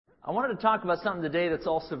I wanted to talk about something today that's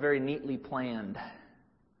also very neatly planned.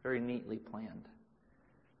 Very neatly planned.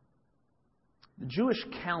 The Jewish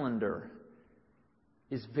calendar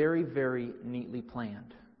is very, very neatly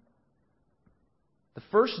planned. The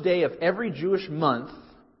first day of every Jewish month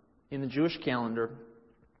in the Jewish calendar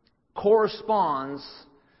corresponds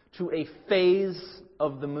to a phase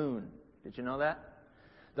of the moon. Did you know that?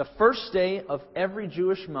 The first day of every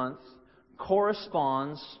Jewish month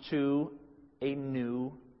corresponds to a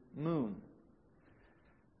new moon.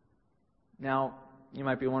 Now, you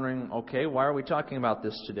might be wondering, okay, why are we talking about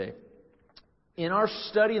this today? In our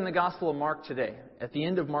study in the Gospel of Mark today, at the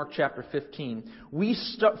end of Mark chapter 15, we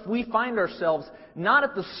find ourselves not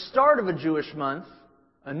at the start of a Jewish month,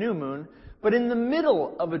 a new moon, but in the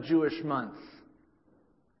middle of a Jewish month,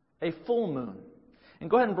 a full moon. And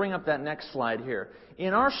go ahead and bring up that next slide here.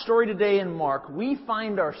 In our story today in Mark, we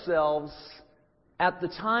find ourselves at the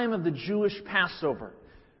time of the Jewish Passover.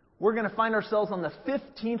 We're going to find ourselves on the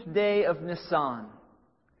 15th day of Nisan.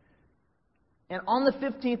 And on the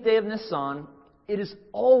 15th day of Nisan, it is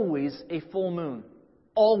always a full moon.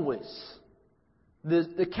 Always.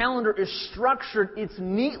 The calendar is structured. It's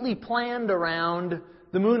neatly planned around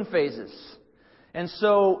the moon phases. And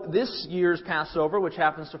so this year's Passover, which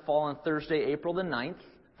happens to fall on Thursday, April the 9th,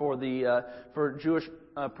 for Jewish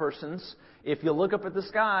persons, if you look up at the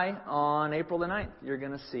sky on April the 9th, you're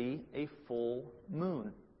going to see a full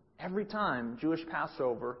moon. Every time Jewish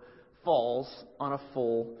Passover falls on a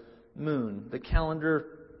full moon. The calendar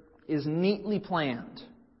is neatly planned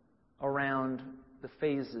around the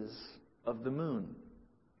phases of the moon.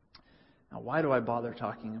 Now, why do I bother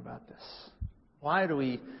talking about this? Why do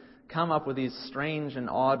we come up with these strange and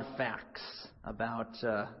odd facts about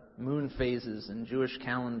moon phases and Jewish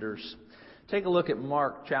calendars? Take a look at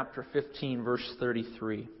Mark chapter 15, verse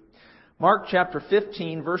 33. Mark chapter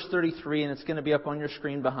 15, verse 33, and it's going to be up on your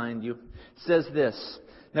screen behind you, says this: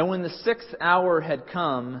 "Now when the 6th hour had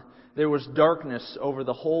come, there was darkness over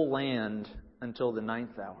the whole land until the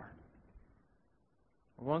 9th hour."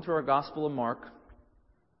 We're going through our Gospel of Mark,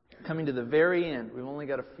 coming to the very end. We've only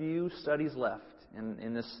got a few studies left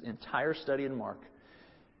in this entire study in Mark.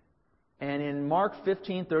 And in Mark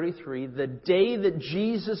 15:33, the day that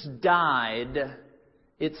Jesus died,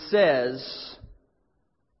 it says,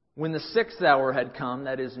 when the 6th hour had come,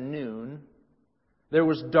 that is noon, there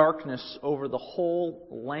was darkness over the whole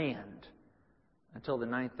land until the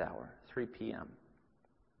 9th hour, 3 p.m.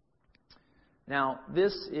 Now,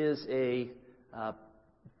 this is a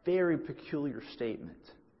very peculiar statement.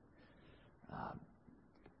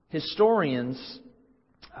 Historians,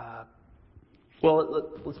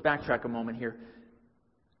 let's backtrack a moment here.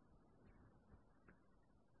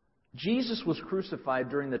 Jesus was crucified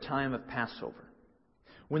during the time of Passover,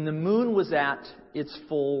 when the moon was at its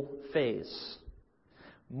full phase.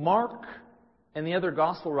 Mark and the other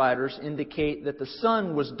gospel writers indicate that the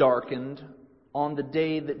sun was darkened on the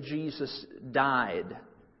day that Jesus died.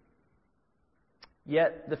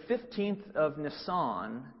 Yet the 15th of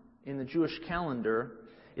Nisan in the Jewish calendar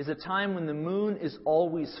is a time when the moon is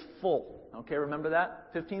always full. Okay, remember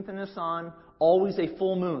that? 15th of Nisan, always a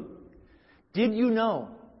full moon. Did you know,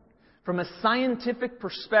 from a scientific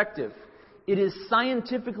perspective, it is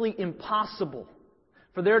scientifically impossible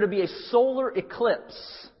for there to be a solar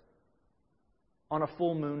eclipse on a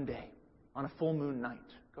full moon day, on a full moon night?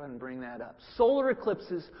 Go ahead and bring that up. Solar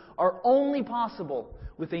eclipses are only possible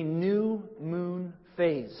with a new moon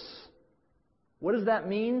phase. What does that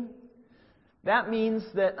mean? That means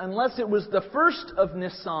that unless it was the 1st of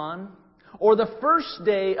Nisan or the first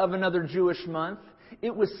day of another Jewish month,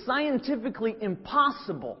 it was scientifically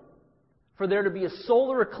impossible for there to be a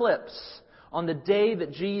solar eclipse on the day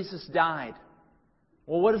that Jesus died.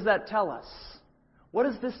 Well, what does that tell us? What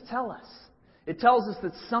does this tell us? It tells us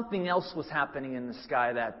that something else was happening in the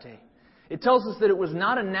sky that day. It tells us that it was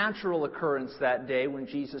not a natural occurrence that day when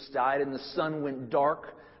Jesus died and the sun went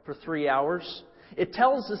dark for 3 hours. It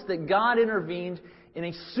tells us that God intervened in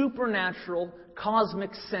a supernatural,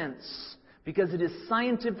 cosmic sense, because it is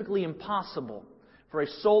scientifically impossible for a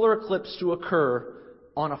solar eclipse to occur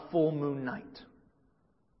on a full moon night.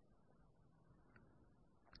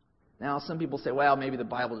 Now, some people say, well, maybe the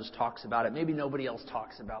Bible just talks about it. Maybe nobody else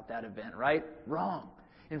talks about that event, right? Wrong.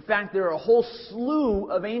 In fact, there are a whole slew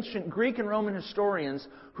of ancient Greek and Roman historians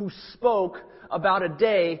who spoke about a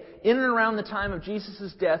day in and around the time of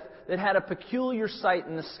Jesus' death that had a peculiar sight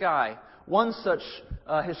in the sky. One such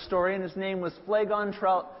historian, his name was Phlegon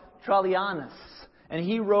Trallianus, and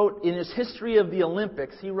he wrote in his History of the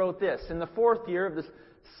Olympics, he wrote this: in the 4th year of the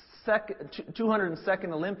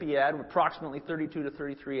 202nd Olympiad, approximately 32 to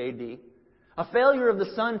 33 AD, A failure of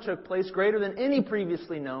the sun took place greater than any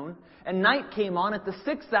previously known, and night came on at the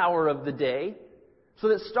 6th hour of the day, so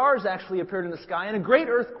that stars actually appeared in the sky, and a great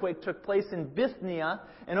earthquake took place in Bithynia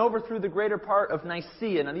and overthrew the greater part of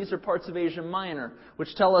Nicaea. Now, these are parts of Asia Minor,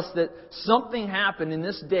 which tell us that something happened in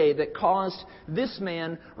this day that caused this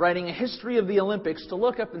man writing a history of the Olympics to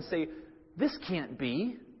look up and say, this can't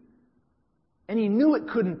be. And he knew it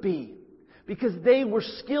couldn't be, because they were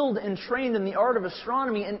skilled and trained in the art of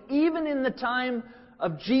astronomy, and even in the time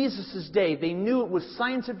of Jesus' day, they knew it was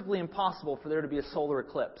scientifically impossible for there to be a solar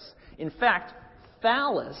eclipse. In fact,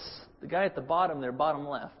 Thales, the guy at the bottom there, bottom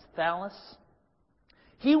left, Thales,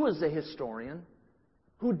 he was a historian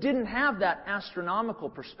who didn't have that astronomical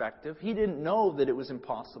perspective. He didn't know that it was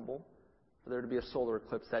impossible for there to be a solar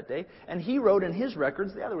eclipse that day. And he wrote in his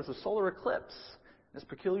records, yeah, there was a solar eclipse this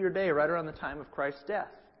peculiar day right around the time of Christ's death.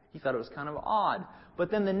 He thought it was kind of odd.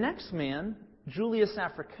 But then the next man, Julius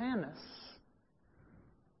Africanus,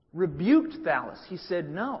 rebuked Thales. He said,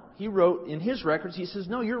 no. He wrote in his records, he says,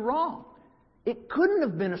 no, you're wrong. It couldn't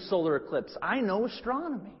have been a solar eclipse. I know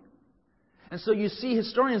astronomy. And so you see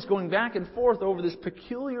historians going back and forth over this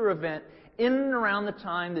peculiar event in and around the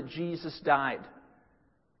time that Jesus died.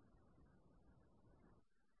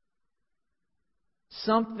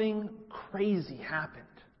 Something crazy happened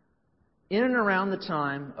in and around the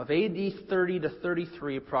time of AD 30 to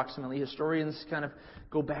 33 approximately. Historians kind of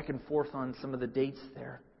go back and forth on some of the dates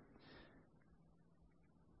there.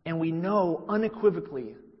 And we know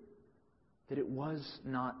unequivocally that it was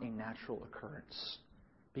not a natural occurrence,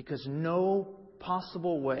 because no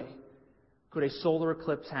possible way could a solar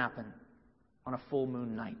eclipse happen on a full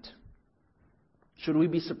moon night. Should we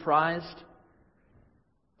be surprised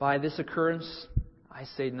by this occurrence? I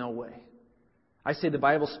say no way. I say the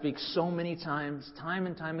Bible speaks so many times, time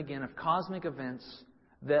and time again, of cosmic events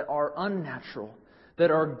that are unnatural,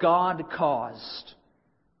 that are God-caused,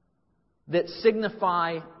 that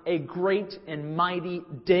signify a great and mighty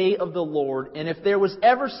day of the Lord. And if there was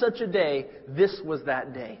ever such a day, this was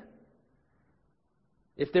that day.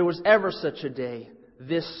 If there was ever such a day,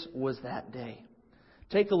 this was that day.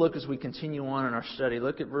 Take a look as we continue on in our study.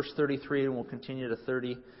 Look at verse 33 and we'll continue to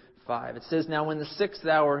 35. It says, now when the 6th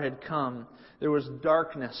hour had come, there was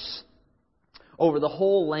darkness over the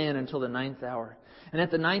whole land until the 9th hour. And at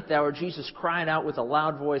the 9th hour, Jesus cried out with a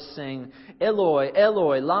loud voice, saying, Eloi,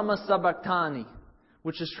 Eloi, lama sabachthani,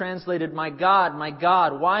 which is translated, my God,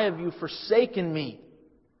 why have you forsaken me?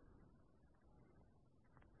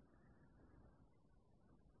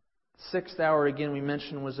 The 6th hour, again, we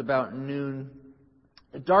mentioned, was about noon.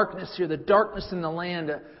 The darkness here, the darkness in the land,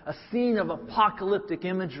 a scene of apocalyptic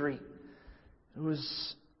imagery. It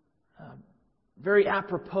was very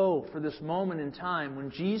apropos for this moment in time when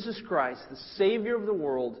Jesus Christ, the Savior of the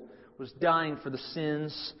world, was dying for the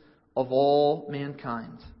sins of all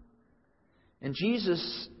mankind. And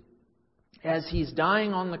Jesus, as He's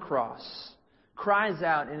dying on the cross, cries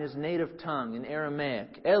out in His native tongue, in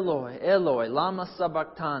Aramaic, Eloi, Eloi, lama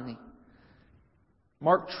sabachthani.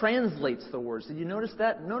 Mark translates the words. Did you notice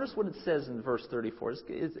that? Notice what it says in verse 34.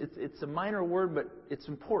 It's a minor word, but it's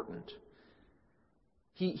important.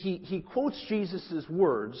 He quotes Jesus'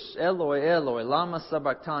 words, Eloi, Eloi, lama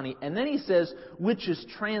sabachthani, and then he says, which is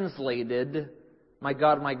translated, my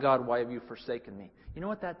God, why have you forsaken me? You know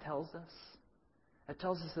what that tells us? It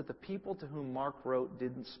tells us that the people to whom Mark wrote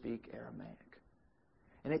didn't speak Aramaic.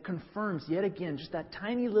 And it confirms yet again, just that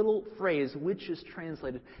tiny little phrase, which is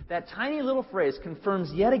translated, that tiny little phrase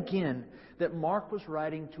confirms yet again that Mark was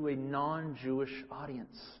writing to a non-Jewish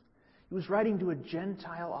audience. He was writing to a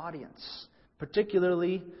Gentile audience,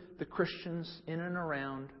 particularly the Christians in and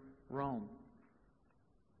around Rome.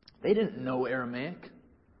 They didn't know Aramaic.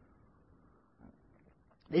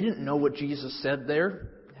 They didn't know what Jesus said there.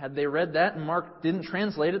 Had they read that and Mark didn't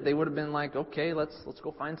translate it, they would have been like, okay, let's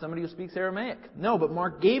go find somebody who speaks Aramaic. No, but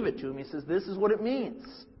Mark gave it to him. He says, this is what it means.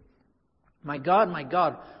 My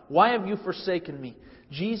God, why have you forsaken me?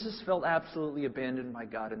 Jesus felt absolutely abandoned by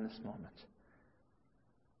God in this moment.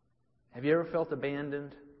 Have you ever felt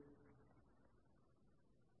abandoned?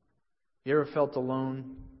 You ever felt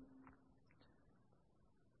alone?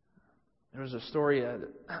 There was a story,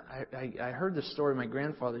 I heard this story, my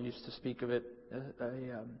grandfather used to speak of it,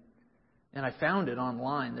 and I found it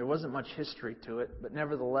online. There wasn't much history to it, but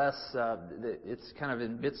nevertheless, it's kind of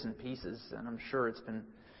in bits and pieces, and I'm sure it's been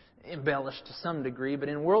embellished to some degree. But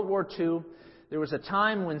in World War II, there was a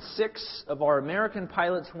time when 6 of our American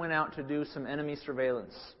pilots went out to do some enemy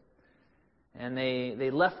surveillance. And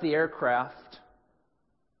they left the aircraft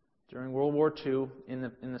during World War II in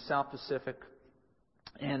the South Pacific.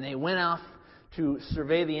 And they went off to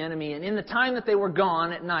survey the enemy. And in the time that they were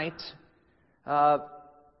gone at night,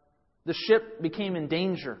 the ship became in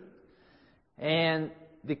danger. And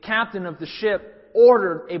the captain of the ship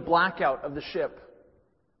ordered a blackout of the ship.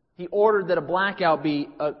 He ordered that a blackout be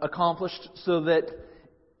accomplished so that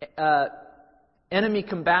enemy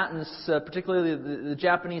combatants, particularly the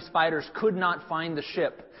Japanese fighters, could not find the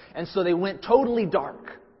ship. And so they went totally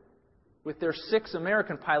dark with their 6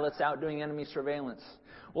 American pilots out doing enemy surveillance.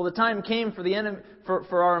 Well, the time came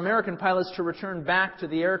for our American pilots to return back to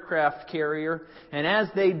the aircraft carrier, and as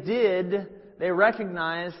they did, they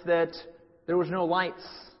recognized that there was no lights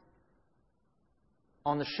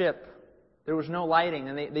on the ship. There was no lighting,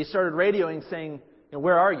 and they started radioing saying,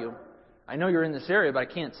 "Where are you? I know you're in this area, but I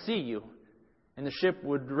can't see you." And the ship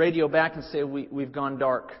would radio back and say, "We've gone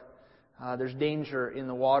dark. There's danger in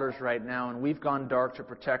the waters right now, and we've gone dark to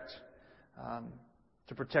protect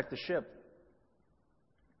the ship."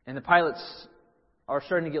 And the pilots are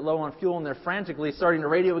starting to get low on fuel, and they're frantically starting to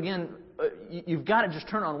radio again. "You've got to just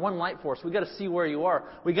turn on one light for us. We've got to see where you are.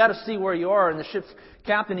 We've got to see where you are." And the ship's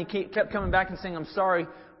captain, he kept coming back and saying, "I'm sorry,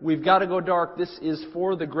 we've got to go dark. This is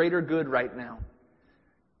for the greater good right now."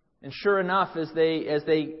 And sure enough, as they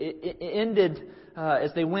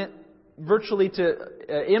went virtually to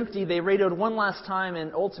empty, they radioed one last time,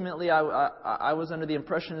 and ultimately I was under the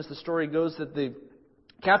impression, as the story goes, that the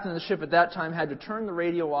captain of the ship at that time had to turn the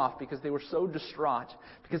radio off because they were so distraught,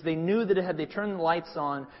 because they knew that had they turned the lights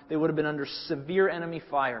on, they would have been under severe enemy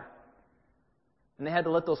fire. And they had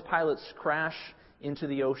to let those pilots crash into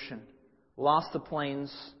the ocean, lost the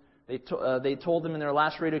planes. They told them in their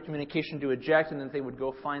last radio communication to eject, and that they would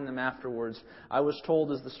go find them afterwards. I was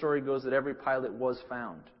told, as the story goes, that every pilot was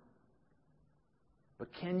found.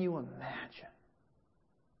 But can you imagine?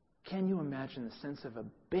 Can you imagine the sense of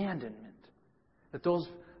abandonment that those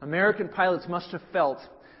American pilots must have felt,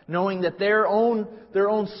 knowing that their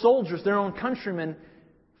own soldiers, their own countrymen,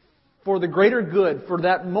 for the greater good, for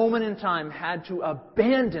that moment in time, had to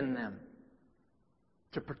abandon them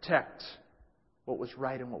to protect what was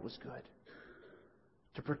right and what was good.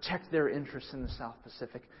 To protect their interests in the South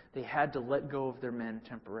Pacific, they had to let go of their men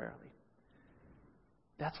temporarily.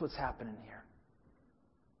 That's what's happening here.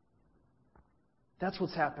 That's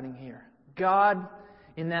what's happening here. God,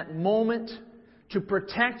 in that moment, to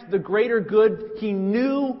protect the greater good, He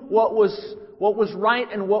knew what was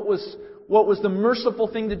right and what was the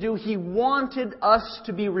merciful thing to do. He wanted us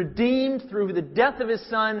to be redeemed through the death of His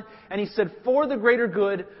Son, and He said, "For the greater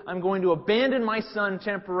good, I'm going to abandon my Son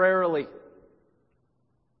temporarily.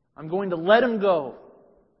 I'm going to let Him go.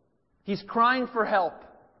 He's crying for help,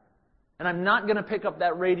 and I'm not going to pick up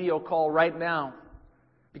that radio call right now,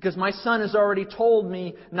 because my Son has already told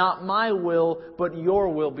me, not my will, but Your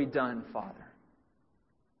will be done, Father."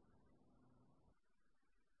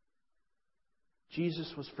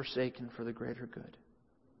 Jesus was forsaken for the greater good.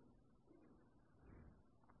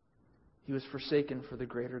 He was forsaken for the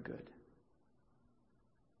greater good.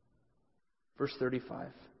 Verse 35.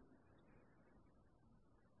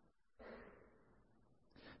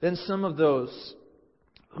 Then some of those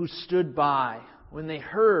who stood by, when they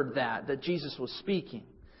heard that Jesus was speaking,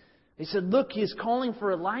 they said, "Look, he is calling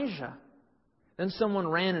for Elijah." Then someone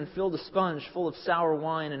ran and filled a sponge full of sour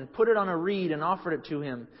wine and put it on a reed and offered it to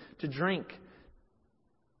him to drink,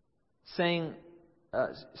 saying,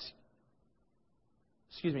 let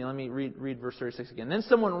me read verse 36 again. Then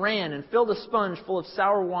someone ran and filled a sponge full of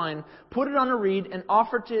sour wine, put it on a reed, and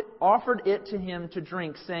offered it to him to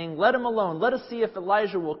drink, saying, "Let him alone. Let us see if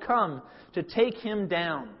Elijah will come to take him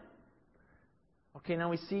down." Okay, now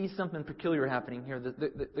we see something peculiar happening here.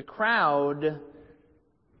 The crowd,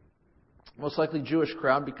 most likely Jewish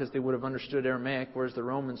crowd, because they would have understood Aramaic, whereas the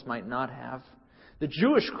Romans might not have. The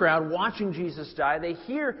Jewish crowd watching Jesus die, they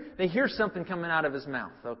hear something coming out of His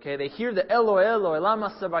mouth. Okay, they hear the Eloi, Eloi,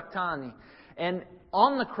 lama sabachthani, and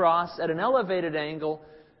on the cross, at an elevated angle,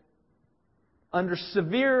 under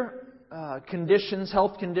severe conditions,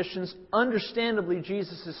 health conditions, understandably,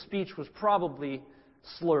 Jesus' speech was probably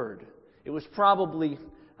slurred. It was probably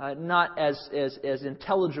not as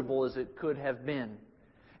intelligible as it could have been.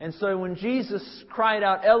 And so when Jesus cried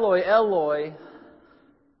out, "Eloi, Eloi,"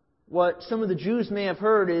 what some of the Jews may have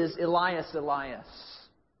heard is Elias, Elias,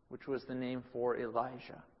 which was the name for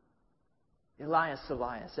Elijah. Elias,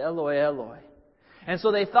 Elias, Eloi, Eloi. And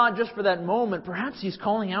so they thought just for that moment, perhaps He's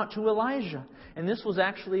calling out to Elijah. And this was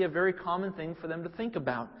actually a very common thing for them to think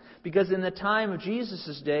about. Because in the time of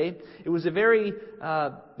Jesus' day, there was a very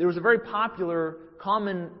popular,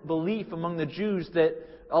 common belief among the Jews that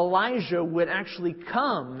Elijah would actually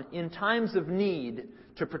come in times of need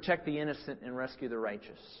to protect the innocent and rescue the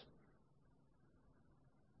righteous.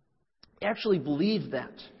 They actually believed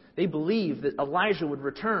that. They believed that Elijah would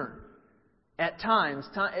return at times,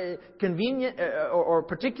 convenient or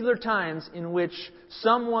particular times in which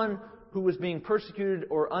someone who was being persecuted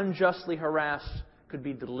or unjustly harassed could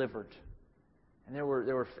be delivered. And there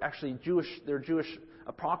were actually Jewish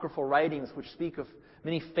apocryphal writings which speak of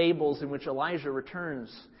many fables in which Elijah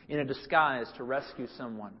returns in a disguise to rescue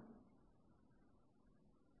someone.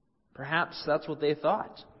 Perhaps that's what they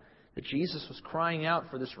thought, that Jesus was crying out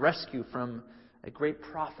for this rescue from a great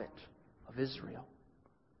prophet of Israel.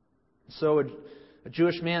 So a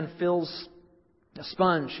Jewish man fills a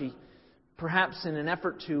sponge. He, perhaps in an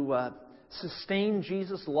effort to sustain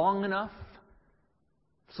Jesus long enough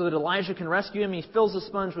so that Elijah can rescue him, he fills the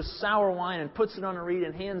sponge with sour wine and puts it on a reed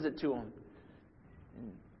and hands it to him.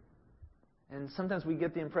 And sometimes we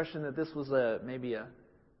get the impression that this was maybe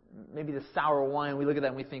the sour wine. We look at that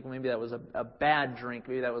and we think, well, maybe that was a bad drink.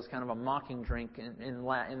 Maybe that was kind of a mocking drink. In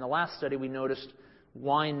the last study, we noticed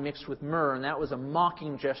wine mixed with myrrh, and that was a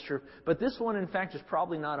mocking gesture. But this one, in fact, is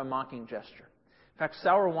probably not a mocking gesture. In fact,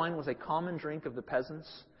 sour wine was a common drink of the peasants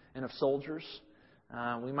and of soldiers.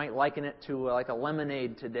 We might liken it to like a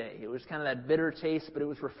lemonade today. It was kind of that bitter taste, but it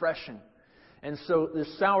was refreshing. And so this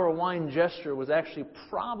sour wine gesture was actually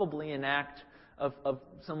probably an act of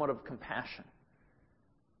somewhat of compassion.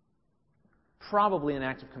 Probably an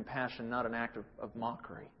act of compassion, not an act of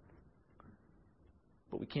mockery.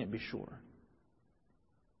 But we can't be sure.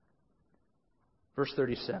 Verse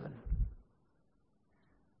 37.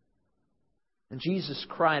 And Jesus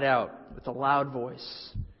cried out with a loud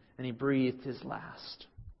voice, and He breathed His last.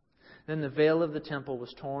 Then the veil of the temple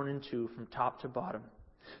was torn in two from top to bottom.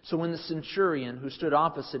 So when the centurion who stood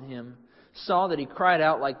opposite Him saw that He cried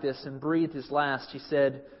out like this and breathed His last, he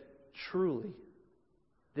said, "Truly,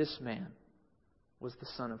 this man was the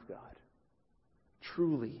Son of God."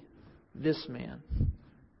 Truly, this man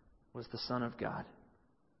was the Son of God.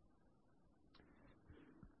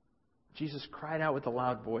 Jesus cried out with a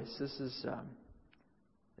loud voice. This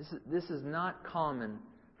is not common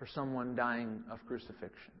for someone dying of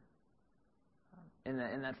crucifixion. In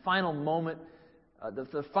that final moment,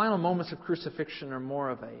 the final moments of crucifixion are more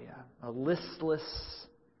of a listless,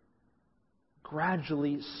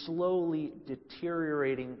 gradually, slowly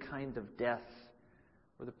deteriorating kind of death,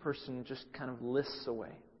 where the person just kind of lists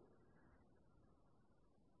away.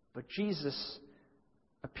 But Jesus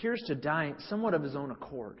appears to die somewhat of His own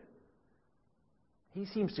accord. He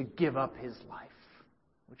seems to give up His life,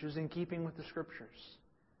 which is in keeping with the Scriptures.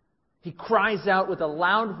 He cries out with a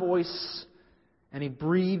loud voice, and He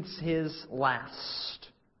breathes His last.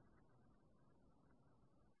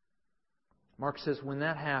 Mark says, when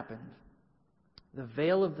that happened, the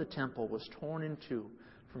veil of the temple was torn in two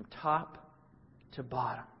from top to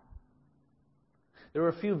bottom. There were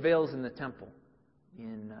a few veils in the temple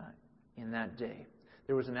in that day.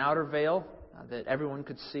 There was an outer veil that everyone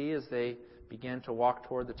could see as they began to walk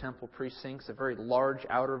toward the temple precincts, a very large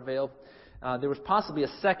outer veil. There was possibly a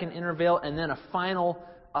second inner veil, and then a final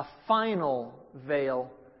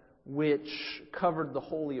veil which covered the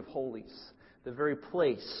Holy of Holies, the very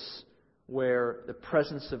place where the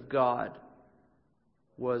presence of God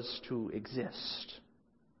was to exist.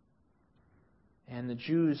 And the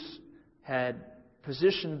Jews had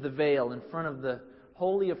positioned the veil in front of the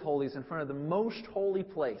Holy of Holies, in front of the most holy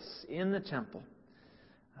place in the temple,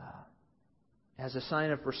 as a sign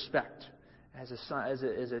of respect, as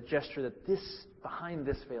a gesture that behind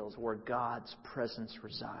this veil is where God's presence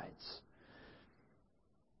resides.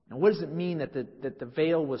 Now, what does it mean that the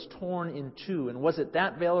veil was torn in two? And was it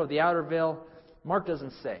that veil or the outer veil? Mark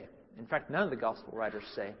doesn't say. In fact, none of the Gospel writers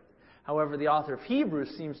say. However, the author of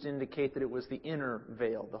Hebrews seems to indicate that it was the inner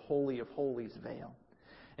veil, the Holy of Holies veil.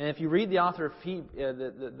 And if you read the author of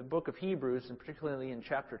the book of Hebrews, and particularly in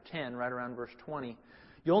chapter 10, right around verse 20,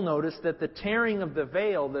 you'll notice that the tearing of the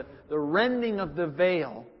veil, the rending of the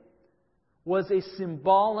veil, was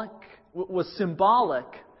symbolic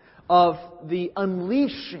of the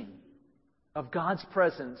unleashing of God's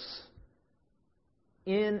presence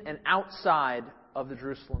in and outside of the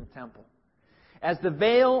Jerusalem temple. As the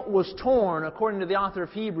veil was torn, according to the author of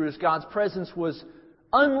Hebrews, God's presence was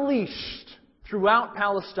unleashed throughout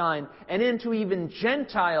Palestine and into even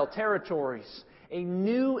Gentile territories. A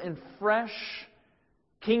new and fresh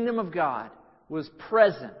kingdom of God was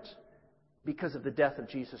present because of the death of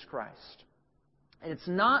Jesus Christ. And it's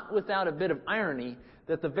not without a bit of irony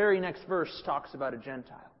that the very next verse talks about a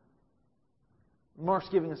Gentile. Mark's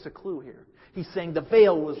giving us a clue here. He's saying the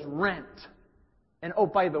veil was rent. And oh,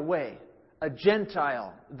 by the way, a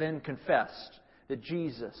Gentile then confessed that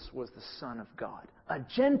Jesus was the Son of God. A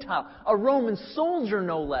Gentile, a Roman soldier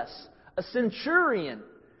no less, a centurion,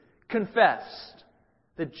 confessed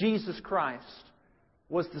that Jesus Christ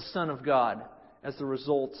was the Son of God as the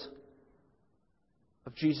result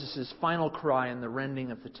of Jesus' final cry and the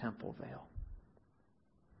rending of the temple veil.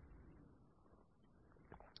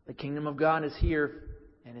 The kingdom of God is here,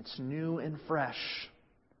 and it's new and fresh.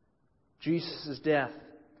 Jesus' death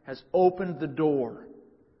has opened the door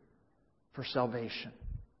for salvation.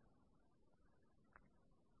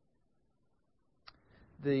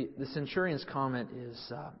 The centurion's comment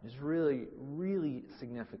is really, really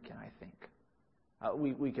significant, I think.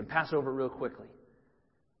 We can pass over it real quickly,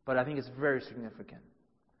 but I think it's very significant.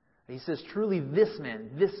 He says, truly this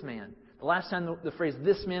man. The last time the phrase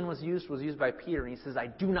this man was used by Peter, and he says, I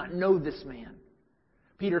do not know this man.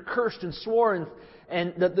 Peter cursed and swore,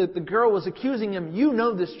 and the girl was accusing him, you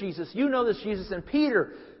know this Jesus. And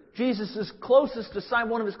Peter, Jesus' closest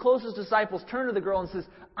disciple, one of his closest disciples, turned to the girl and says,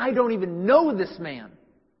 I don't even know this man.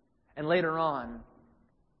 And later on,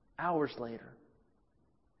 hours later,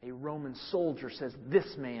 a Roman soldier says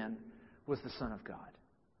this man was the Son of God.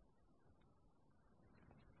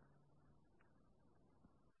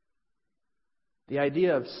 The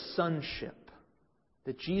idea of sonship,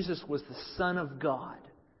 that Jesus was the Son of God,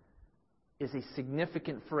 is a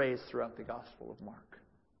significant phrase throughout the Gospel of Mark.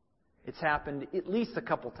 It's happened at least a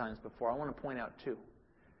couple times before. I want to point out two.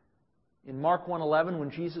 In Mark 1:11,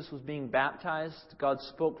 when Jesus was being baptized, God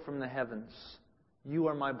spoke from the heavens, you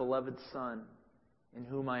are my beloved Son, in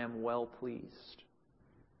whom I am well pleased.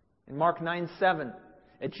 In Mark 9:7,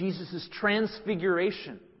 at Jesus'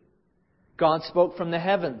 transfiguration, God spoke from the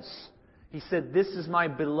heavens. He said, this is my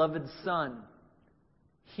beloved Son.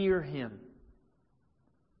 Hear Him.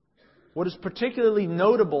 What is particularly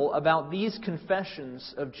notable about these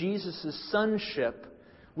confessions of Jesus' sonship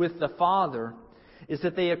with the Father is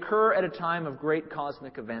that they occur at a time of great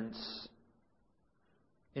cosmic events.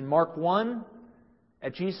 In Mark 1,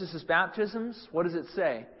 at Jesus' baptisms, what does it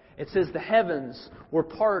say? It says the heavens were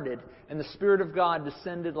parted and the Spirit of God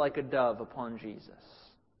descended like a dove upon Jesus.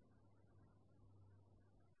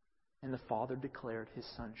 And the Father declared His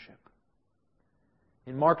sonship.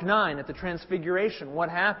 In Mark 9, at the Transfiguration, what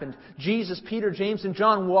happened? Jesus, Peter, James, and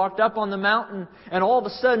John walked up on the mountain, and all of a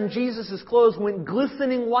sudden Jesus' clothes went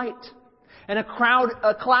glistening white, and a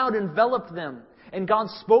cloud enveloped them, and God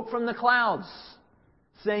spoke from the clouds,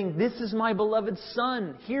 saying, this is my beloved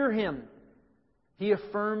Son, hear Him. He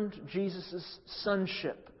affirmed Jesus'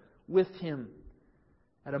 sonship with Him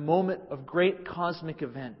at a moment of great cosmic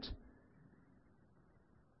event.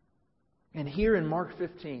 And here in Mark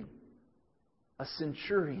 15, a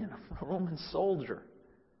centurion, a Roman soldier,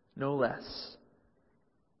 no less,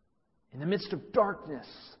 in the midst of darkness,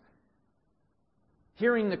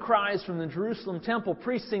 hearing the cries from the Jerusalem temple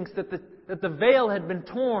precincts that the veil had been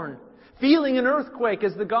torn, feeling an earthquake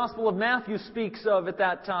as the Gospel of Matthew speaks of at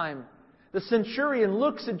that time. The centurion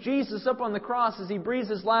looks at Jesus up on the cross as He breathes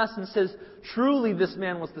His last and says, truly this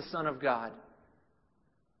man was the Son of God.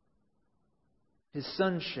 His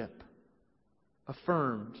sonship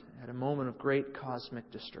affirmed at a moment of great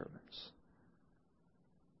cosmic disturbance.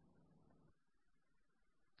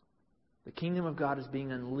 The kingdom of God is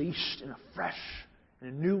being unleashed in a fresh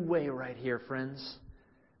and a new way right here, friends.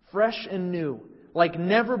 Fresh and new, like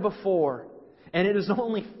never before. And it is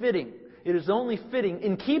only fitting. It is only fitting,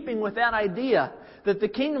 in keeping with that idea that the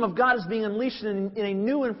kingdom of God is being unleashed in a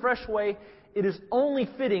new and fresh way. It is only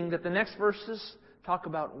fitting that the next verses talk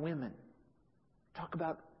about women. Talk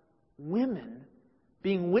about women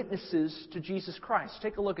being witnesses to Jesus Christ.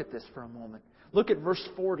 Take a look at this for a moment. Look at verse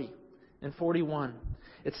 40 and 41.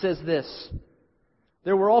 It says this,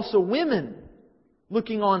 there were also women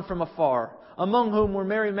looking on from afar, among whom were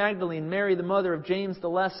Mary Magdalene, Mary the mother of James the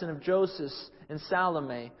Less and of Joseph, and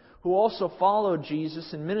Salome, who also followed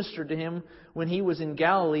Jesus and ministered to Him when He was in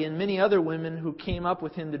Galilee, and many other women who came up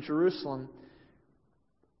with Him to Jerusalem.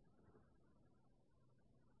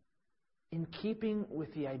 In keeping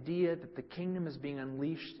with the idea that the kingdom is being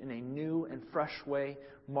unleashed in a new and fresh way,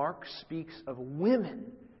 Mark speaks of women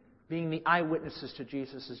being the eyewitnesses to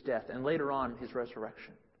Jesus' death and later on His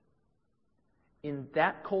resurrection. In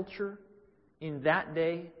that culture, in that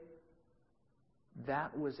day,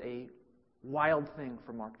 that was a wild thing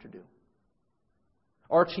for Mark to do.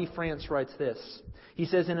 R.T. France writes this. He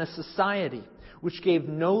says, in a society which gave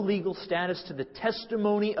no legal status to the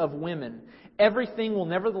testimony of women, everything will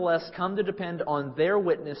nevertheless come to depend on their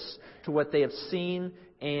witness to what they have seen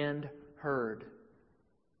and heard.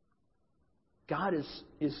 God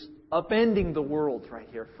is upending the world right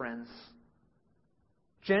here, friends.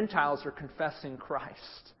 Gentiles are confessing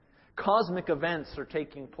Christ. Cosmic events are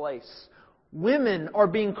taking place. Women are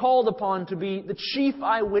being called upon to be the chief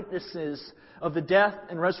eyewitnesses of the death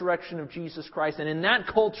and resurrection of Jesus Christ. And in that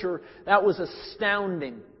culture, that was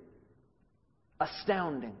astounding.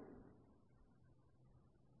 Astounding.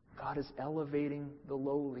 God is elevating the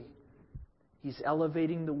lowly. He's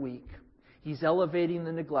elevating the weak. He's elevating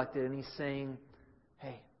the neglected. And He's saying,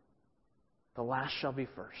 hey, the last shall be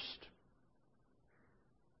first.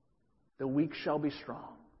 The weak shall be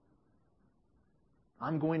strong.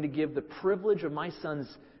 I'm going to give the privilege of my Son's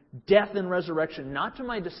death and resurrection, not to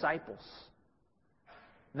my disciples,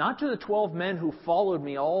 not to the 12 men who followed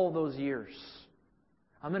me all those years.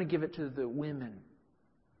 I'm going to give it to the women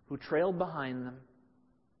who trailed behind them,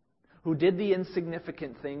 who did the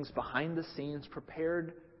insignificant things behind the scenes,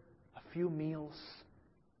 prepared a few meals,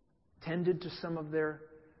 tended to some of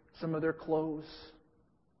their clothes.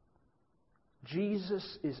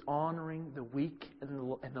 Jesus is honoring the weak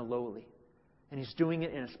and the lowly. And He's doing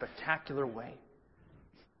it in a spectacular way.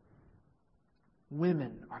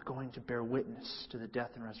 Women are going to bear witness to the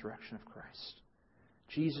death and resurrection of Christ.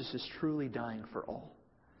 Jesus is truly dying for all.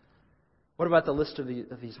 What about the list of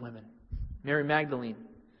these women? Mary Magdalene,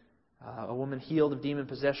 a woman healed of demon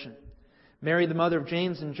possession. Mary, the mother of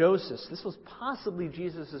James and Joseph. This was possibly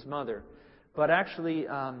Jesus' mother, but actually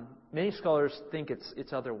many scholars think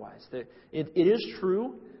it's otherwise. It is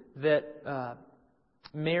true that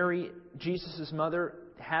Mary, Jesus' mother,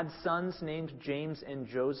 had sons named James and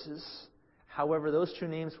Joseph. However, those two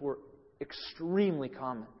names were extremely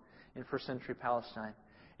common in first century Palestine.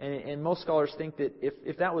 And most scholars think that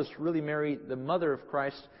if that was really Mary, the mother of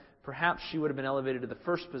Christ, perhaps she would have been elevated to the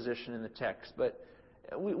first position in the text. But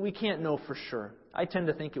we can't know for sure. I tend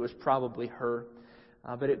to think it was probably her.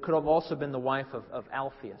 But it could have also been the wife of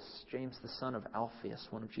Alphaeus, James the son of Alphaeus,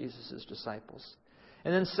 one of Jesus' disciples.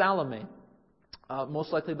 And then Salome,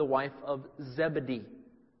 most likely the wife of Zebedee,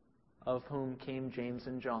 of whom came James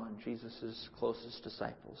and John, Jesus' closest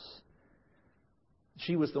disciples.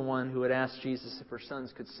 She was the one who had asked Jesus if her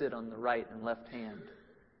sons could sit on the right and left hand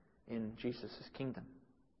in Jesus' kingdom.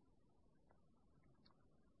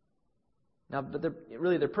 Now, but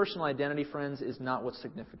their personal identity, friends, is not what's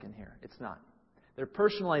significant here. It's not. Their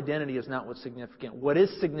personal identity is not what's significant. What is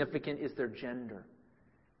significant is their gender.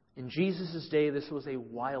 In Jesus' day, this was a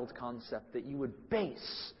wild concept that you would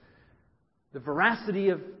base the veracity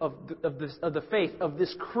of the faith, of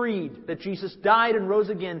this creed, that Jesus died and rose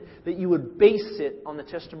again, that you would base it on the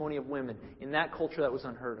testimony of women. In that culture, that was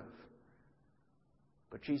unheard of.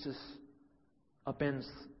 But Jesus upends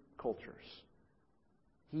cultures.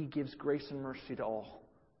 He gives grace and mercy to all.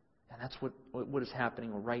 And that's what is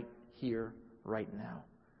happening right here, right now.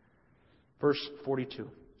 Verse 42.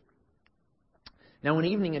 Now when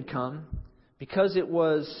evening had come, because it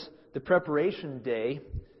was the preparation day,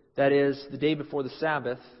 that is, the day before the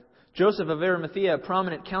Sabbath, Joseph of Arimathea, a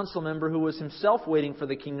prominent council member who was himself waiting for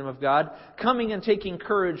the kingdom of God, coming and taking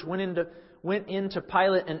courage, went into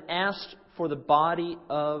Pilate and asked for the body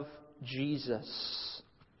of Jesus.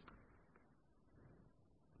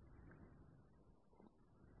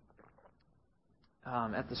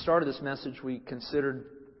 At the start of this message, we considered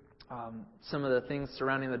some of the things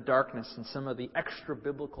surrounding the darkness and some of the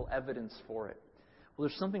extra-biblical evidence for it. Well,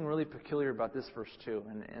 there's something really peculiar about this verse too,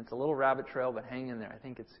 and it's a little rabbit trail, but hang in there. I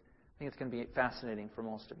think it's going to be fascinating for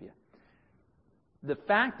most of you. The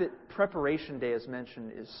fact that Preparation Day is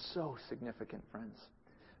mentioned is so significant, friends.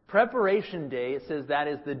 Preparation Day, it says that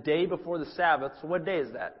is the day before the Sabbath. So what day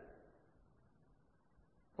is that?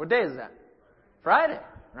 What day is that? Friday,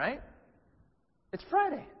 right? It's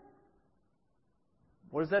Friday.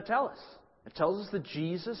 What does that tell us? It tells us that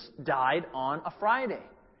Jesus died on a Friday.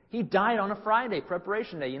 He died on a Friday,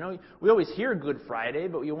 Preparation Day. You know, we always hear Good Friday,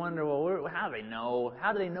 but you wonder, well, how do they know?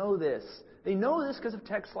 How do they know this? They know this because of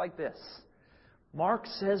texts like this. Mark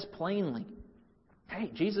says plainly,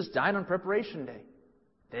 hey, Jesus died on Preparation Day,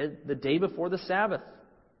 the day before the Sabbath.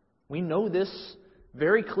 We know this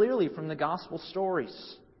very clearly from the Gospel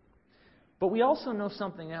stories. But we also know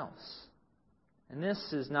something else. And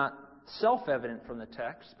this is not self-evident from the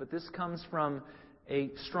text, but this comes from a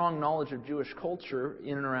strong knowledge of Jewish culture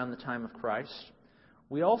in and around the time of Christ.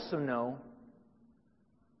 We also know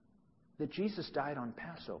that Jesus died on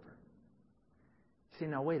Passover. You say,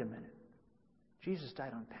 now wait a minute. Jesus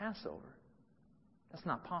died on Passover? That's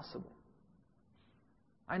not possible.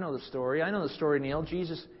 I know the story, Neil.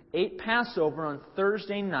 Jesus ate Passover on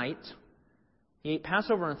Thursday night. He ate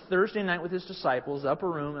Passover on Thursday night with His disciples, upper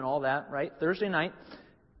room and all that, right? Thursday night.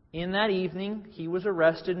 In that evening, He was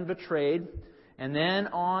arrested and betrayed. And then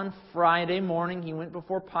on Friday morning, He went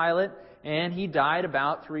before Pilate, and He died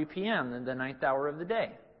about 3 p.m., the ninth hour of the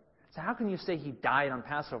day. So how can you say He died on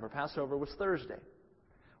Passover? Passover was Thursday.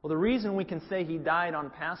 Well, the reason we can say He died on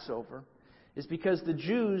Passover is because the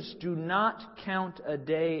Jews do not count a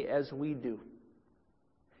day as we do.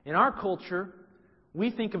 In our culture,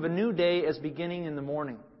 we think of a new day as beginning in the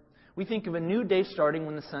morning. We think of a new day starting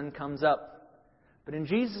when the sun comes up. But in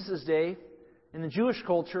Jesus' day, in the Jewish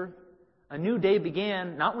culture, a new day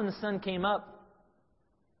began not when the sun came up,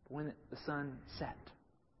 but when the sun set.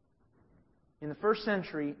 In the first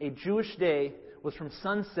century, a Jewish day was from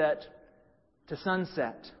sunset to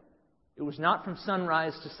sunset. It was not from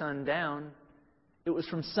sunrise to sundown. It was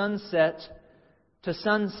from sunset to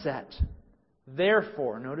sunset.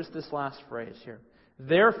 Therefore, notice this last phrase here.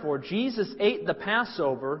 Therefore, Jesus ate the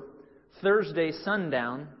Passover Thursday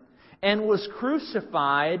sundown and was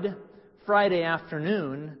crucified Friday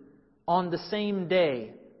afternoon on the same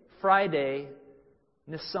day, Friday,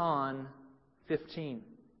 Nisan 15.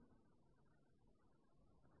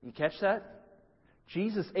 You catch that?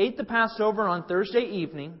 Jesus ate the Passover on Thursday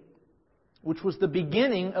evening, which was the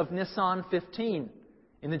beginning of Nisan 15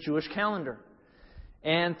 in the Jewish calendar.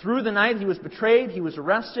 And through the night He was betrayed, He was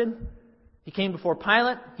arrested, He came before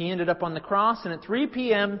Pilate, He ended up on the cross, and at 3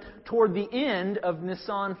 p.m., toward the end of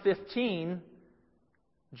Nisan 15,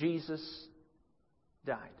 Jesus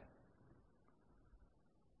died.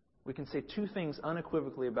 We can say two things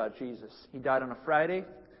unequivocally about Jesus. He died on a Friday,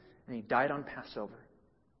 and He died on Passover.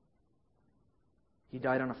 He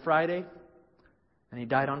died on a Friday, and He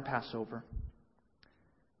died on Passover.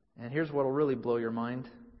 And here's what will really blow your mind.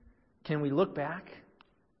 Can we look back?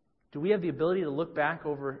 Do we have the ability to look back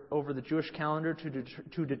over the Jewish calendar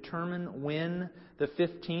to determine when the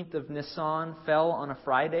 15th of Nisan fell on a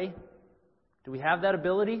Friday? Do we have that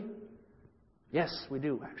ability? Yes, we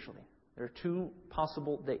do, actually. There are two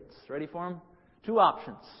possible dates. Ready for them? Two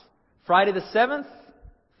options. Friday the 7th,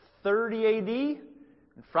 30 A.D.,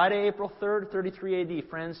 and Friday, April 3rd, 33 A.D.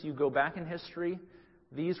 Friends, you go back in history.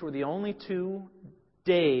 These were the only 2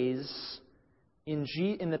 days in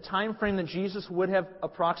the time frame that Jesus would have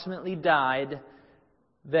approximately died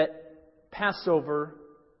that Passover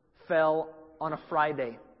fell on a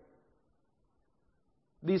Friday.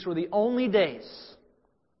 These were the only days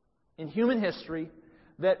in human history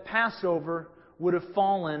that Passover would have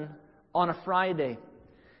fallen on a Friday.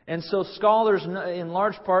 And so scholars, in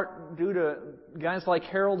large part due to guys like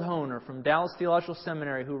Harold Hoehner from Dallas Theological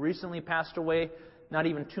Seminary, who recently passed away not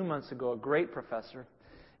even 2 months ago, a great professor,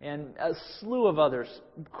 and a slew of others,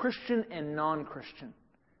 Christian and non-Christian.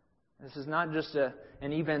 This is not just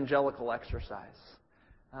an evangelical exercise.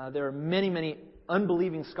 There are many, many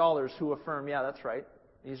unbelieving scholars who affirm, yeah, that's right.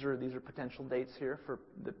 These are potential dates here for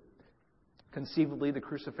conceivably the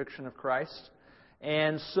crucifixion of Christ.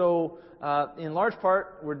 And so, in large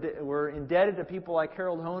part, we're indebted to people like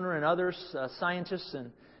Harold Hoehner and others, scientists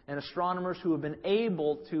and astronomers who have been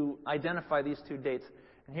able to identify these 2 dates.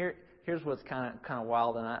 And here's what's kind of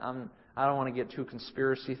wild, and I don't want to get too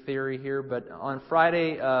conspiracy theory here, but on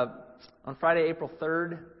Friday, April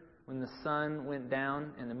 3rd, when the sun went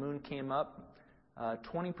down and the moon came up,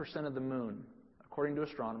 20% of the moon, according to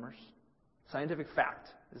astronomers, scientific fact,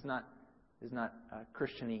 is not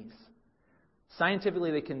Christianese.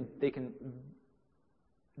 Scientifically, they can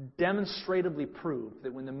demonstratively prove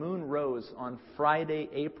that when the moon rose on Friday,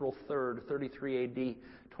 April 3rd, 33 A.D.,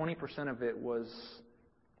 20% of it was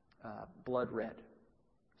blood red.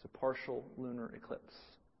 It's a partial lunar eclipse.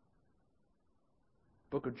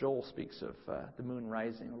 The book of Joel speaks of the moon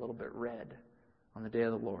rising a little bit red on the day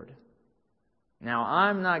of the Lord. Now,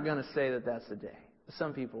 I'm not going to say that that's the day.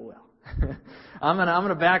 Some people will. I'm going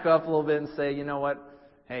to back up a little bit and say, you know what?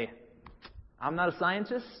 Hey, I'm not a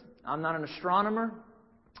scientist. I'm not an astronomer.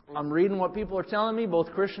 I'm reading what people are telling me,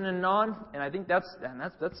 both Christian and non, and I think that's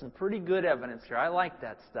some pretty good evidence here. I like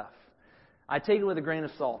that stuff. I take it with a grain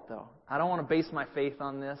of salt, though. I don't want to base my faith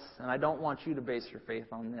on this, and I don't want you to base your faith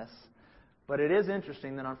on this. But it is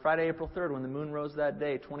interesting that on Friday, April 3rd, when the moon rose that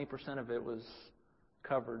day, 20% of it was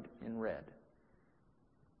covered in red.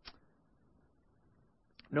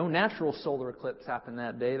 No natural solar eclipse happened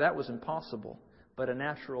that day. That was impossible. But a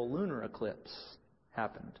natural lunar eclipse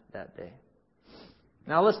happened that day.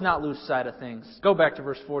 Now let's not lose sight of things. Go back to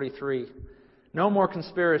verse 43. No more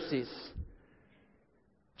conspiracies.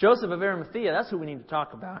 Joseph of Arimathea, that's who we need to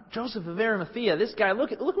talk about. Joseph of Arimathea, this guy,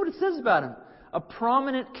 look what it says about him. A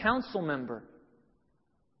prominent council member.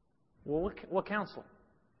 Well, what council?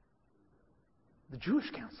 The Jewish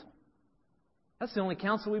council. That's the only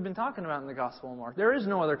council we've been talking about in the Gospel of Mark. There is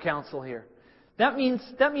no other council here. That means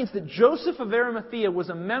that Joseph of Arimathea was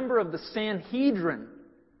a member of the Sanhedrin.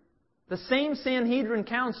 The same Sanhedrin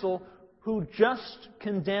council who just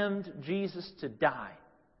condemned Jesus to die.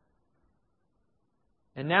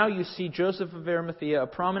 And now you see Joseph of Arimathea, a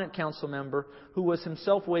prominent council member who was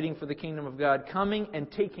himself waiting for the kingdom of God, coming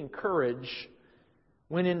and taking courage,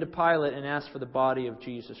 went into Pilate and asked for the body of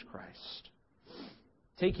Jesus Christ.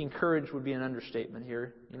 Taking courage would be an understatement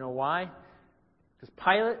here. You know why? Because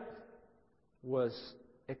Pilate was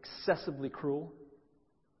excessively cruel.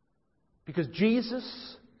 Because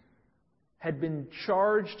Jesus had been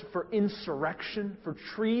charged for insurrection, for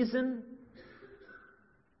treason,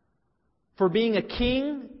 for being a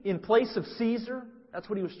king in place of Caesar. That's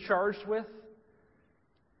what he was charged with.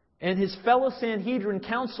 And his fellow Sanhedrin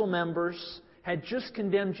council members had just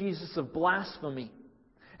condemned Jesus of blasphemy.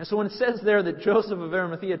 And so when it says there that Joseph of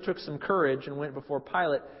Arimathea took some courage and went before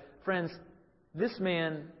Pilate, friends, this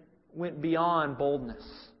man went beyond boldness.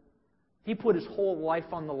 He put his whole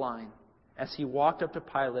life on the line as he walked up to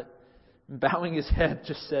Pilate, bowing his head,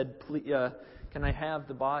 just said, "Can I have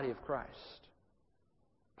the body of Christ?"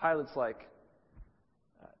 Pilate's like,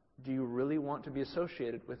 do you really want to be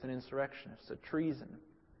associated with an insurrectionist, a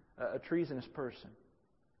treasonous person?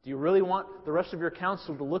 Do you really want the rest of your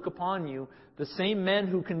council to look upon you, the same men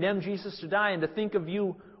who condemned Jesus to die, and to think of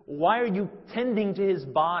you, why are you tending to his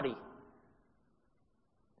body?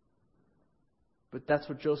 But that's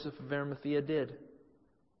what Joseph of Arimathea did.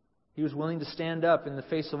 He was willing to stand up in the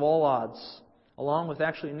face of all odds, along with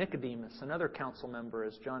actually Nicodemus, another council member,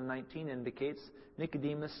 as John 19 indicates.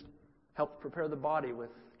 Nicodemus helped prepare the body with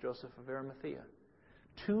Joseph of Arimathea.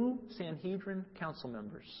 2 Sanhedrin council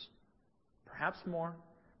members, perhaps more,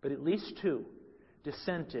 but at least 2,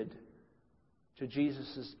 dissented to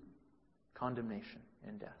Jesus' condemnation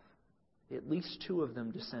and death. At least 2 of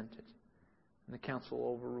them dissented, and the council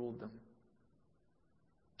overruled them.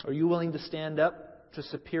 Are you willing to stand up to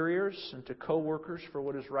superiors and to co-workers for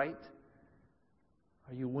what is right?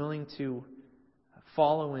 Are you willing to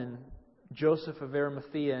follow in Joseph of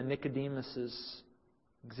Arimathea and Nicodemus'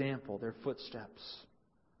 example, their footsteps?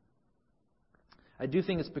 I do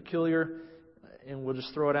think it's peculiar, and we'll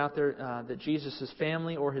just throw it out there, that Jesus'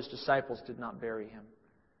 family or his disciples did not bury him.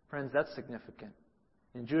 Friends, that's significant.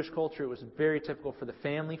 In Jewish culture, it was very typical for the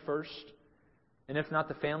family first, and if not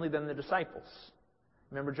the family, then the disciples.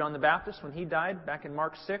 Remember John the Baptist, when he died back in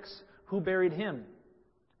Mark 6? Who buried him?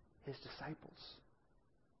 His disciples.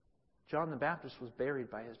 John the Baptist was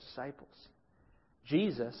buried by his disciples.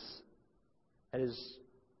 Jesus, at his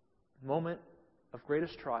moment of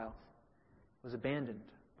greatest trial, was abandoned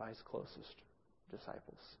by his closest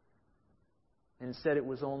disciples. And instead, it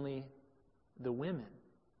was only the women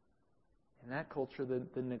in that culture,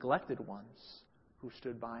 the neglected ones, who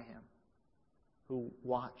stood by him, who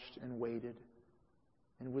watched and waited,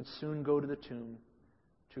 and would soon go to the tomb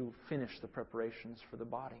to finish the preparations for the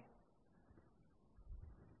body.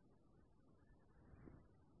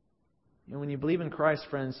 You know, when you believe in Christ,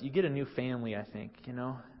 friends, you get a new family, I think.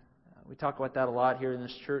 We talk about that a lot here in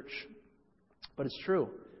this church, but it's true.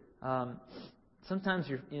 Sometimes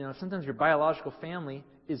your biological family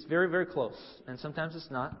is very, very close, and sometimes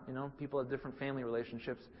it's not. People have different family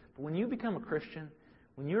relationships. But when you become a Christian,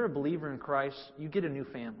 when you're a believer in Christ, you get a new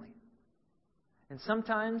family. And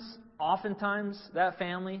oftentimes, that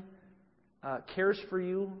family cares for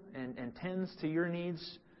you and tends to your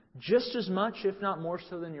needs just as much, if not more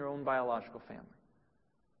so, than your own biological family.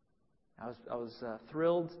 I was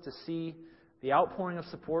thrilled to see the outpouring of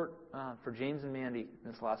support for James and Mandy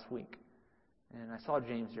this last week. And I saw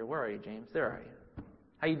James here. Where are you, James? There are you.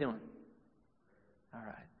 How you doing? All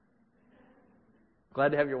right.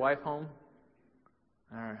 Glad to have your wife home?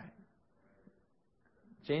 All right.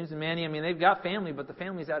 James and Manny, they've got family, but the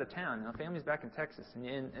family's out of town. Family's back in Texas.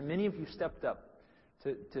 And many of you stepped up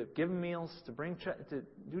to give them meals, to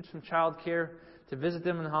do some child care, to visit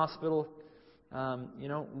them in the hospital.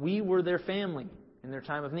 We were their family in their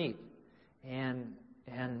time of need. And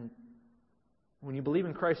when you believe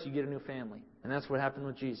in Christ, you get a new family. And that's what happened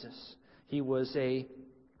with Jesus. He was a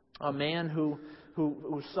man who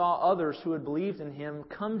saw others who had believed in him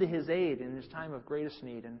come to his aid in his time of greatest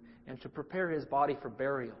need and to prepare his body for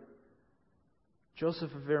burial.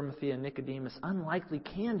 Joseph of Arimathea and Nicodemus, unlikely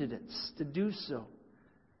candidates to do so.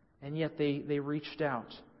 And yet they reached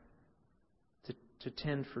out to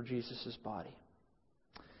tend for Jesus' body.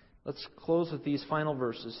 Let's close with these final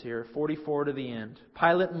verses here, 44 to the end.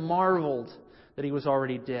 Pilate marveled that he was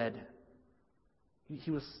already dead.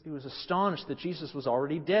 He was astonished that Jesus was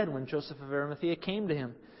already dead when Joseph of Arimathea came to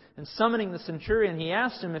him. And summoning the centurion, he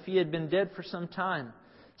asked him if he had been dead for some time.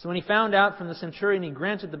 So when he found out from the centurion, he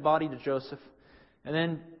granted the body to Joseph. And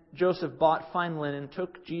then Joseph bought fine linen,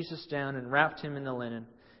 took Jesus down, and wrapped him in the linen.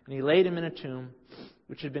 And he laid him in a tomb,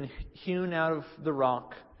 which had been hewn out of the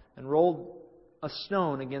rock, and rolled a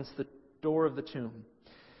stone against the door of the tomb.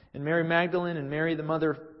 And Mary Magdalene and Mary, the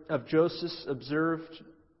mother of Joseph, observed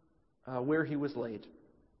where he was laid.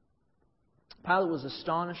 Pilate was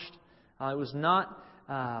astonished. It was not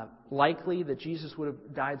likely that Jesus would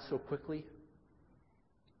have died so quickly.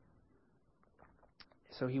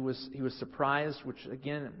 So he was surprised, which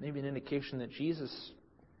again may be an indication that Jesus,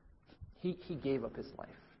 he gave up his life.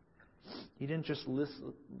 He didn't just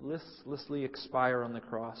listlessly expire on the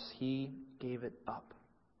cross. He gave it up.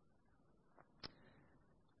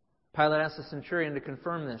 Pilate asked the centurion to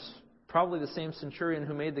confirm this. Probably the same centurion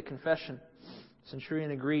who made the confession.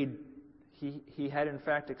 Centurion agreed. He had in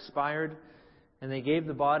fact expired, and they gave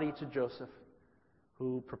the body to Joseph,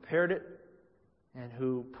 who prepared it and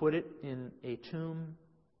who put it in a tomb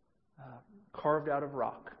carved out of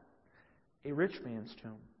rock, a rich man's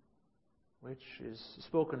tomb, which is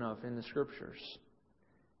spoken of in the Scriptures.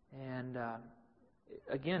 And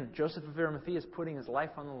again, Joseph of Arimathea is putting his life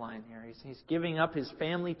on the line here. He's giving up his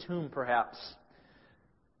family tomb, perhaps,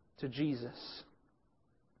 to Jesus.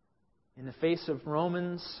 In the face of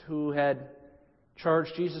Romans who had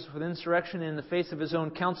charged Jesus with insurrection, in the face of his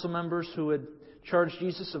own council members who had charged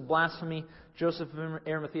Jesus of blasphemy, Joseph of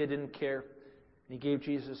Arimathea didn't care. He gave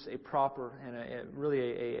Jesus a proper and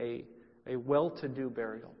really a well-to-do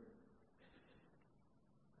burial.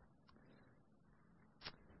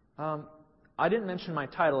 I didn't mention my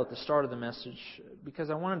title at the start of the message because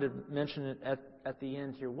I wanted to mention it at the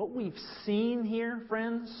end here. What we've seen here,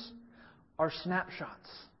 friends, are snapshots.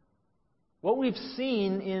 What we've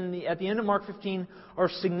seen at the end of Mark 15 are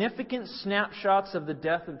significant snapshots of the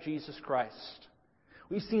death of Jesus Christ.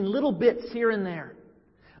 We've seen little bits here and there.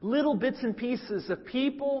 Little bits and pieces of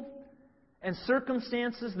people and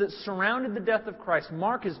circumstances that surrounded the death of Christ.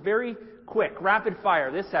 Mark is very quick, rapid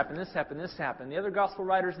fire. This happened, this happened, this happened. The other gospel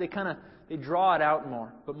writers, they draw it out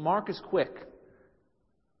more. But Mark is quick.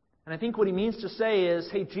 And I think what he means to say is,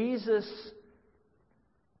 hey, Jesus,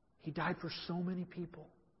 He died for so many people.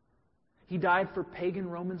 He died for pagan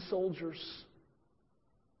Roman soldiers.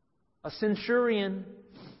 A centurion,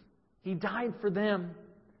 He died for them.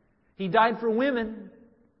 He died for women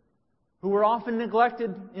who were often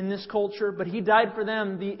neglected in this culture, but He died for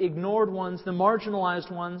them, the ignored ones, the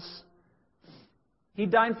marginalized ones. He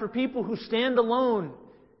died for people who stand alone,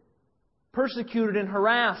 persecuted and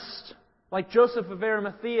harassed, like Joseph of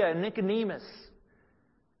Arimathea and Nicodemus.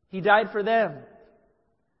 He died for them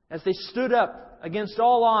as they stood up against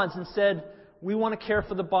all odds and said, we want to care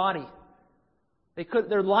for the body.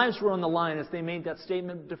 Their lives were on the line as they made that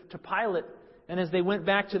statement to Pilate, and as they went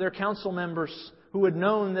back to their council members who had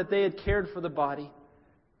known that they had cared for the body.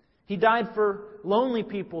 He died for lonely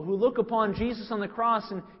people who look upon Jesus on the cross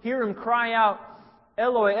and hear Him cry out,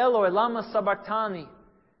 Eloi, Eloi, lama sabachthani.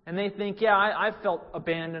 And they think, yeah, I felt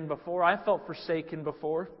abandoned before. I felt forsaken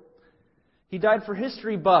before. He died for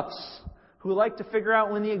history buffs who like to figure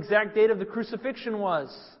out when the exact date of the crucifixion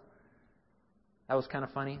was. That was kind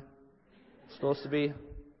of funny. It's supposed to be.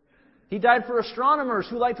 He died for astronomers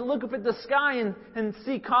who like to look up at the sky and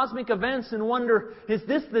see cosmic events and wonder, is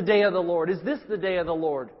this the day of the Lord? Is this the day of the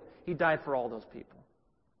Lord? He died for all those people.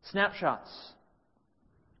 Snapshots.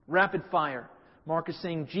 Rapid fire. Mark is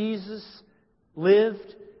saying Jesus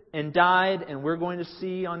lived and died, and we're going to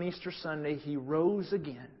see on Easter Sunday, He rose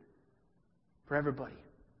again for everybody.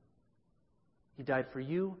 He died for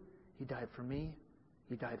you. He died for me.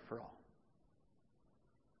 He died for all.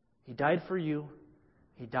 He died for you.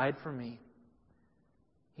 He died for me.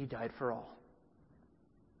 He died for all.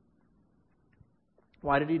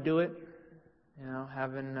 Why did He do it?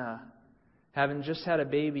 Having just had a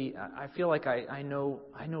baby, I feel like I know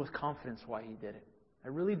with confidence why He did it. I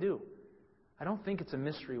really do. I don't think it's a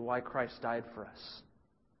mystery why Christ died for us.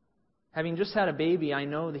 Having just had a baby, I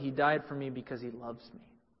know that He died for me because He loves me.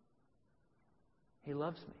 He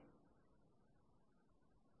loves me.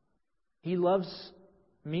 He loves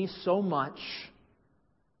me so much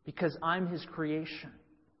because I'm His creation.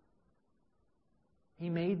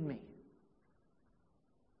 He made me.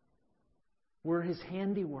 We're His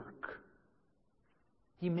handiwork.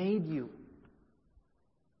 He made you.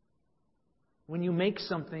 When you make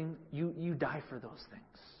something, you die for those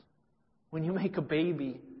things. When you make a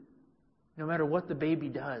baby, no matter what the baby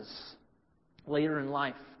does later in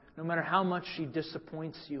life, no matter how much she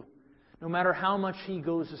disappoints you, no matter how much he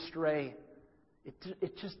goes astray,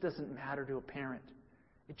 it just doesn't matter to a parent.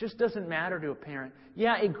 It just doesn't matter to a parent.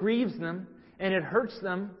 Yeah, it grieves them and it hurts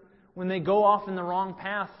them when they go off in the wrong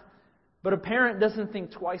path. But a parent doesn't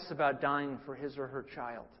think twice about dying for his or her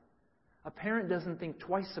child. A parent doesn't think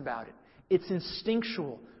twice about it. It's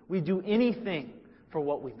instinctual. We do anything for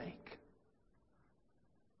what we make.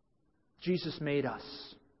 Jesus made us.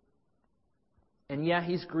 And yeah,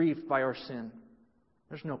 He's grieved by our sin.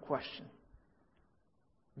 There's no question.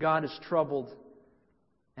 God is troubled.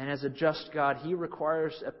 And as a just God, He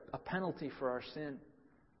requires a penalty for our sin.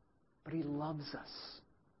 But He loves us.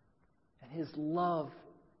 And His love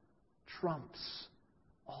trumps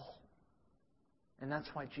all. And that's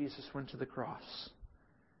why Jesus went to the cross.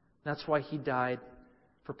 That's why He died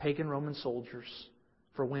for pagan Roman soldiers,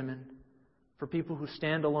 for women, for people who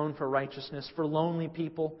stand alone for righteousness, for lonely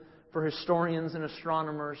people, for historians and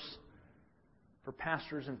astronomers, for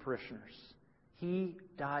pastors and parishioners. He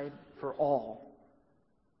died for all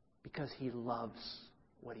because He loves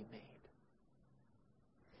what He made.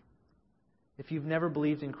 If you've never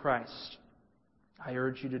believed in Christ, I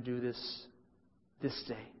urge you to do this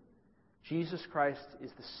day. Jesus Christ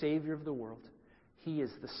is the Savior of the world. He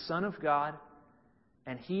is the Son of God,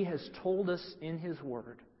 and He has told us in His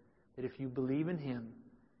Word that if you believe in Him,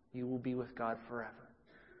 you will be with God forever.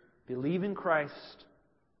 Believe in Christ,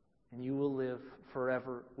 and you will live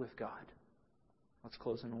forever with God. Let's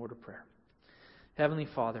close in a word of prayer. Heavenly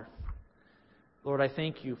Father, Lord, I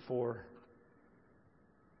thank You for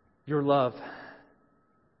Your love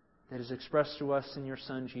that is expressed to us in Your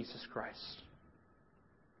Son, Jesus Christ.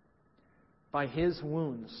 By His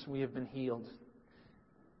wounds we have been healed.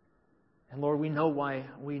 And Lord, we know why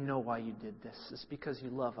You did this. It's because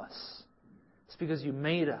You love us. It's because You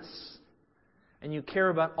made us. And You care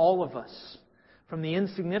about all of us, from the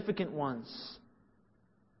insignificant ones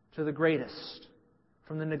to the greatest,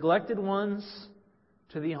 from the neglected ones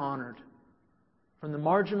to the honored, from the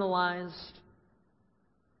marginalized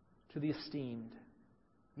to the esteemed.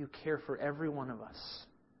 You care for every one of us.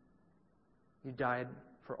 You died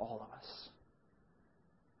for all of us.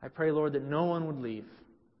 I pray, Lord, that no one would leave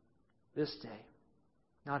this day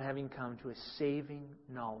not having come to a saving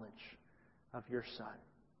knowledge of Your Son.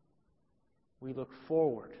 We look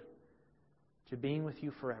forward to being with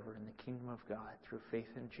You forever in the kingdom of God through faith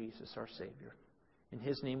in Jesus, our Savior. In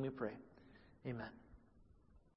His name we pray. Amen.